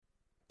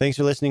Thanks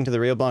for listening to the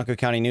Rio Blanco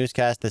County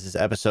Newscast. This is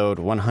episode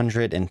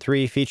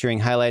 103,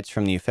 featuring highlights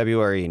from the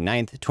February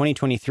 9th,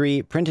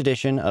 2023 print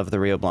edition of the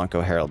Rio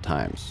Blanco Herald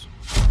Times.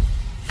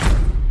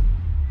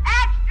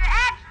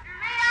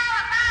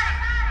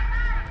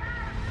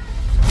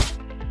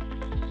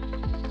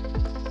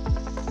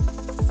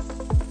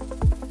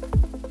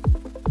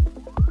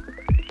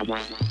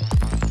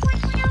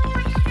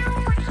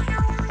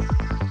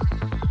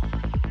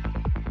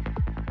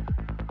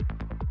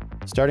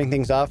 Starting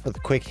things off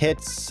with quick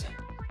hits.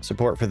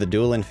 Support for the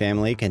Doolin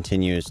family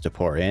continues to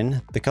pour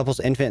in. The couple's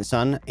infant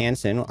son,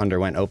 Anson,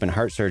 underwent open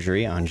heart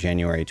surgery on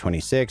January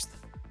 26th.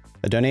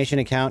 A donation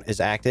account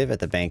is active at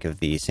the Bank of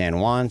the San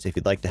Juans if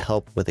you'd like to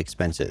help with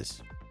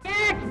expenses.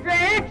 Extra,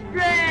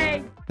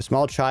 extra! A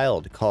small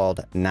child called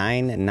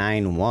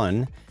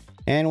 991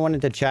 and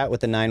wanted to chat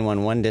with the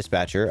 911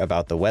 dispatcher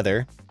about the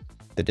weather.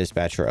 The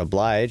dispatcher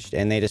obliged,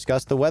 and they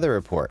discussed the weather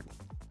report.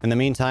 In the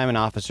meantime, an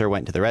officer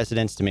went to the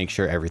residence to make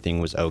sure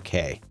everything was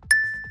okay.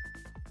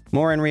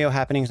 More in Rio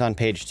happenings on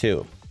page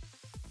 2.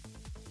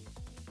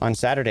 On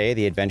Saturday,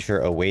 the Adventure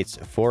Awaits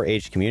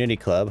 4-H Community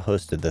Club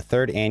hosted the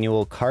 3rd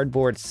annual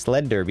Cardboard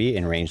Sled Derby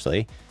in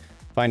Rangeley.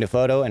 Find a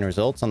photo and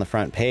results on the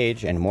front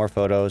page and more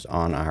photos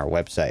on our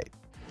website.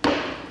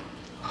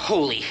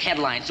 Holy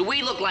headlines,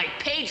 we look like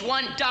page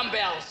 1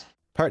 dumbbells!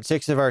 Part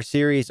 6 of our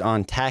series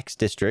on tax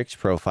districts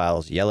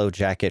profiles Yellow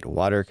Jacket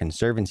Water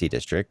Conservancy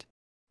District.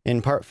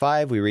 In Part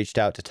 5, we reached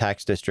out to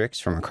tax districts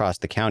from across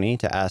the county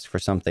to ask for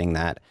something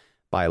that,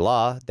 by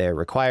law, they're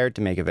required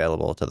to make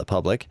available to the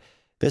public.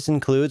 This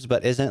includes,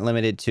 but isn't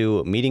limited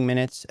to, meeting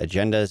minutes,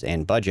 agendas,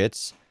 and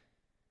budgets.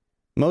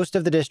 Most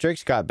of the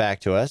districts got back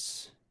to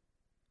us,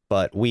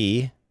 but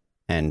we,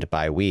 and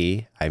by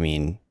we, I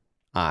mean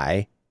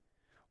I,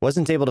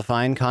 wasn't able to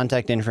find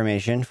contact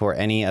information for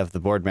any of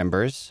the board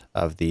members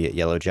of the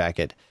Yellow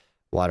Jacket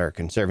Water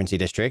Conservancy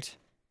District,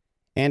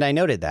 and I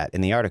noted that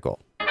in the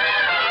article.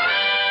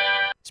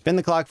 Spin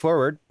the clock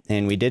forward,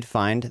 and we did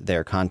find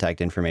their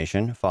contact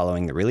information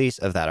following the release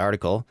of that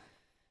article.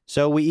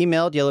 So we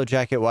emailed Yellow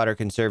Jacket Water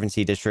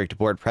Conservancy District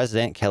Board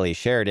President Kelly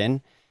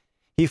Sheridan.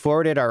 He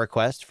forwarded our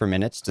request for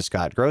minutes to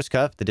Scott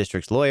Grosscup, the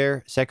district's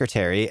lawyer,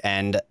 secretary,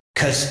 and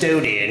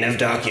custodian of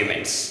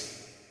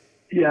documents.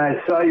 Yeah,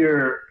 I saw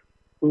your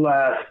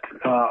last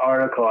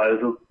article. I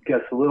was,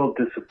 a little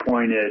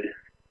disappointed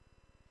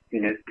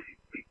in it.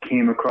 It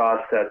came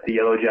across that the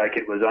Yellow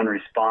Jacket was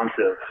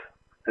unresponsive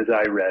as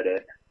I read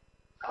it.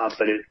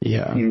 But it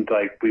seemed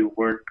like we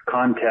weren't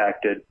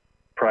contacted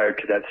prior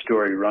to that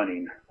story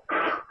running.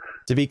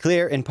 To be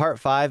clear, in Part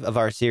 5 of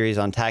our series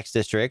on tax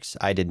districts,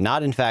 I did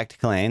not in fact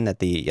claim that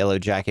the Yellow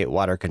Jacket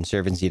Water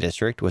Conservancy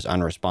District was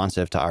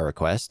unresponsive to our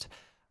request.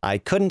 I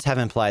couldn't have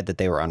implied that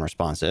they were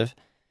unresponsive,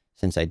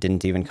 since I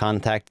didn't even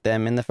contact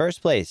them in the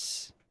first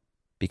place,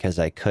 because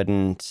I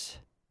couldn't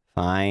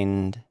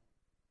find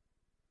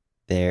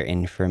their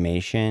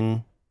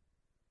information.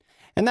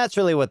 And that's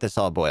really what this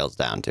all boils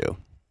down to.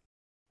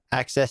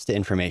 Access to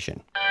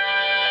information.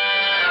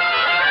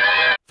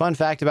 Fun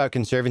fact about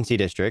conservancy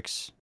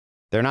districts: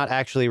 they're not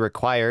actually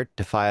required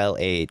to file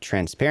a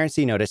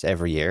transparency notice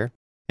every year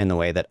in the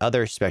way that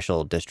other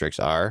special districts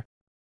are.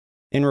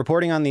 In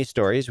reporting on these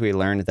stories, we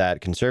learned that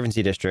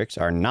conservancy districts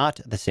are not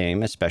the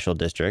same as special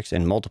districts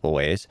in multiple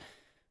ways.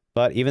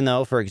 But even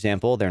though, for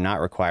example, they're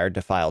not required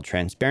to file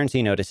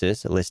transparency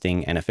notices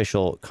listing an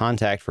official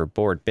contact for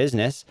board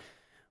business,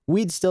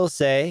 we'd still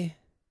say,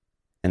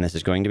 and this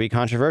is going to be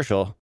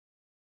controversial,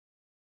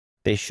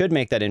 they should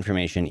make that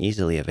information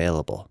easily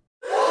available.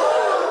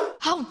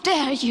 How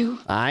dare you!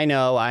 I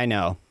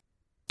know.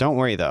 Don't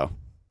worry, though.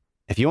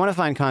 If you want to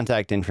find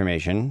contact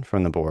information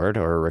from the board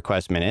or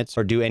request minutes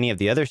or do any of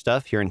the other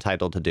stuff you're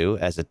entitled to do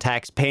as a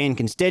tax-paying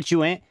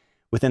constituent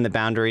within the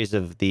boundaries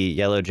of the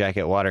Yellow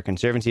Jacket Water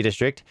Conservancy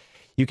District,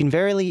 you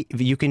verily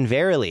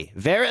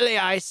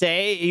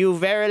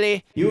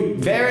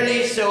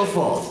so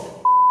forth.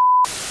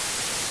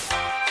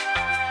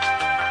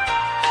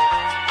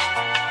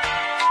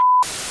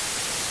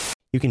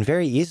 You can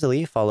very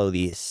easily follow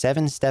the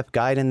 7-step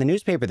guide in the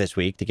newspaper this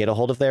week to get a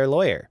hold of their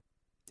lawyer.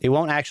 It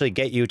won't actually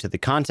get you to the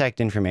contact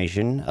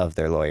information of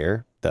their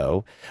lawyer,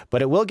 though,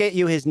 but it will get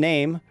you his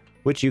name,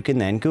 which you can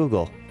then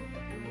Google.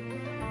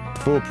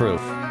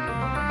 Foolproof.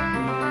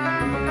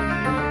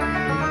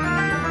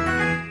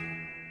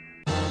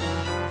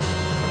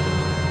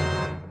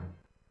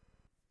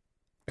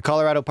 A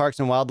Colorado Parks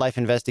and Wildlife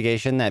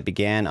investigation that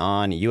began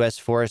on U.S.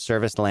 Forest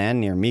Service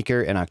land near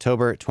Meeker in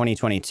October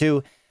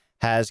 2022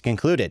 has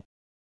concluded.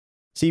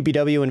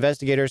 CPW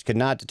investigators could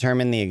not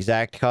determine the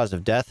exact cause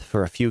of death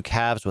for a few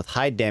calves with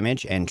hide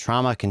damage and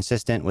trauma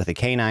consistent with a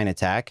canine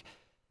attack.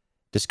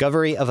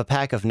 Discovery of a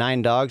pack of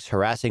 9 dogs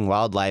harassing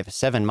wildlife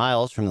 7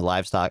 miles from the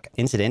livestock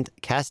incident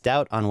cast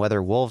doubt on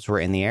whether wolves were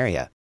in the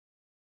area.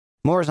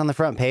 More is on the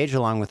front page,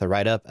 along with a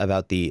write-up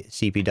about the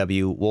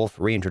CPW wolf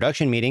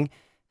reintroduction meeting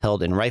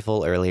held in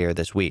Rifle earlier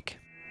this week.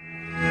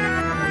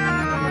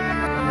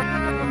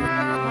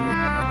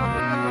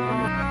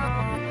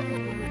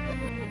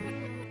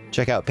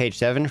 Check out page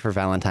 7 for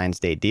Valentine's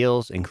Day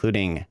deals,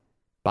 including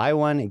Buy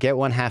one, get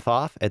one half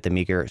off at the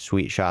Meeker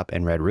Sweet Shop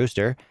and Red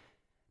Rooster.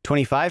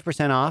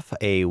 25% off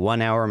a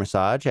 1-hour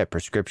massage at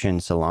Prescription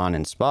Salon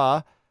and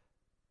Spa.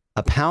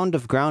 A pound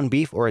of ground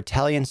beef or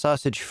Italian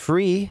sausage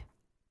free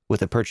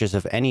with a purchase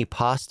of any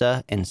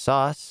pasta and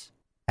sauce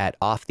at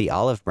Off the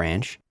Olive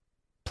Branch.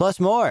 Plus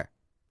more.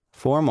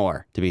 4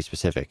 more, to be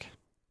specific.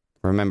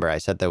 Remember, I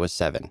said there was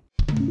 7.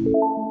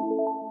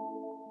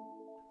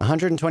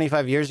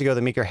 125 years ago,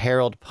 the Meeker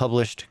Herald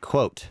published,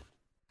 quote,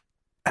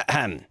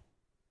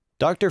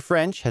 Dr.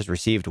 French has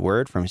received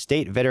word from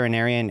State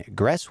Veterinarian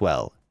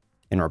Gresswell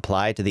in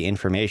reply to the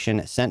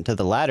information sent to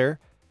the latter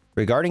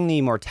regarding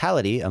the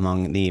mortality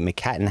among the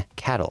McCatton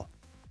cattle.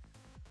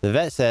 The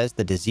vet says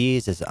the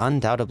disease is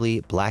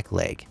undoubtedly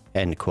blackleg,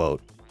 end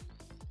quote.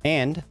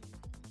 And,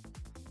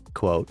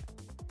 quote,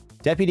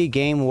 Deputy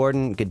Game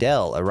Warden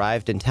Goodell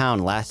arrived in town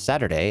last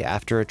Saturday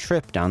after a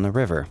trip down the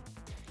river.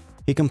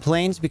 He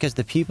complains because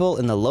the people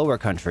in the lower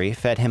country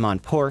fed him on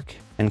pork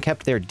and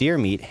kept their deer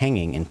meat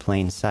hanging in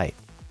plain sight,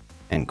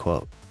 end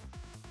quote.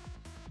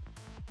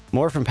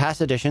 More from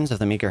past editions of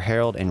the Meeker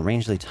Herald and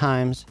Rangeley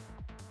Times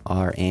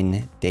are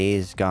in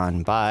days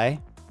gone by.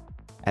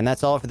 And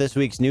that's all for this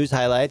week's news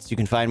highlights. You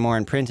can find more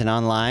in print and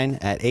online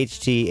at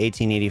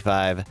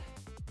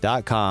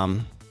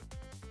ht1885.com.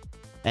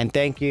 And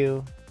thank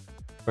you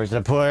for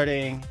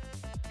supporting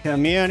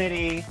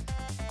community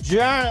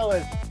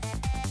journalism.